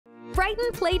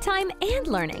Brighten playtime and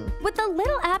learning with the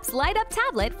Little Apps Light Up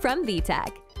tablet from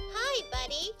VTech. Hi,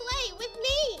 buddy. Play with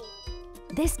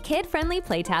me. This kid-friendly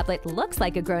play tablet looks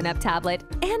like a grown-up tablet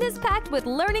and is packed with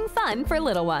learning fun for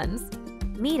little ones.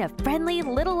 Meet a friendly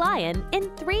little lion in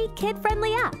 3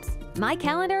 kid-friendly apps: My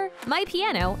Calendar, My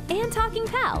Piano, and Talking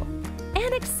Pal.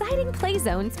 And exciting play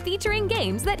zones featuring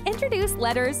games that introduce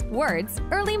letters, words,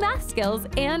 early math skills,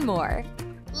 and more.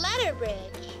 Letter bridge.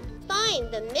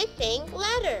 Find the missing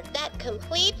letter that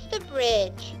completes the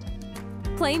bridge.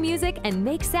 Play music and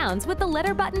make sounds with the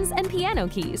letter buttons and piano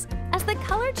keys as the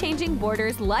color-changing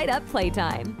borders light up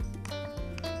playtime.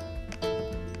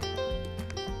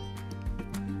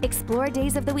 Explore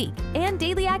days of the week and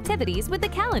daily activities with the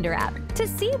Calendar app to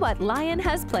see what Lion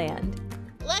has planned.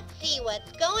 Let's see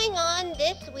what's going on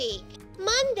this week.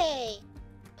 Monday.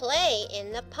 Play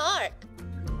in the park.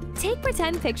 Take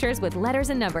pretend pictures with letters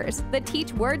and numbers that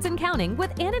teach words and counting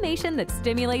with animation that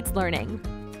stimulates learning.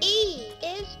 E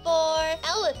is for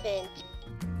elephant.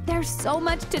 There's so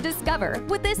much to discover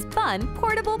with this fun,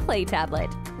 portable play tablet.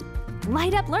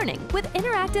 Light up learning with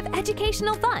interactive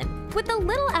educational fun with the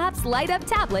Little Apps Light Up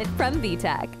tablet from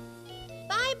VTech.